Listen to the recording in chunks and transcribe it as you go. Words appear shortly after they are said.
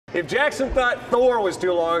If Jackson thought Thor was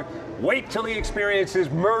too long, wait till he experiences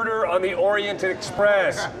Murder on the Orient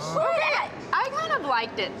Express. I kind of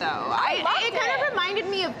liked it though. It kind of reminded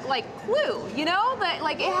me of like Clue, you know? That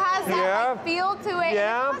like it has that like, feel to it.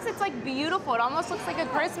 Yeah. And plus it's like beautiful. It almost looks like a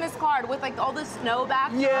Christmas card with like all the snow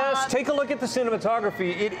backdrop. Yes, take a look at the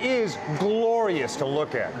cinematography. It is glorious to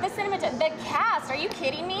look at. The cast, are you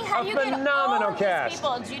kidding me? How do you get all these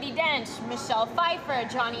people? Judi Dench, Michelle Pfeiffer,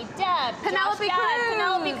 Johnny Depp, Penelope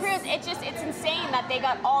Cruz. It's insane that they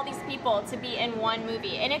got all these people to be in one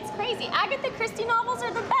movie. And it's crazy. Agatha Christie novels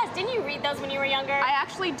are the best. Didn't you read those when you were younger? I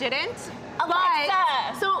actually didn't.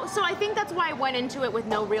 Alexa! So I think that's why I went into it with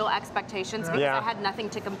no real expectations because I had nothing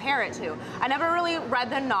to compare it to. I never really read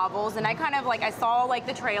the novels, and I kind of like I saw like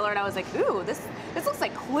the trailer and I was like, ooh, this looks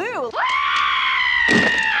like Clue.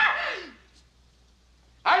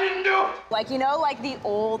 I didn't do it! Like, you know, like the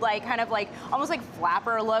old, like, kind of like, almost like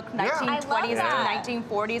flapper look, 1920s to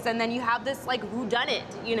 1940s, and then you have this, like, whodunit,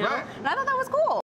 you know? And I thought that was cool.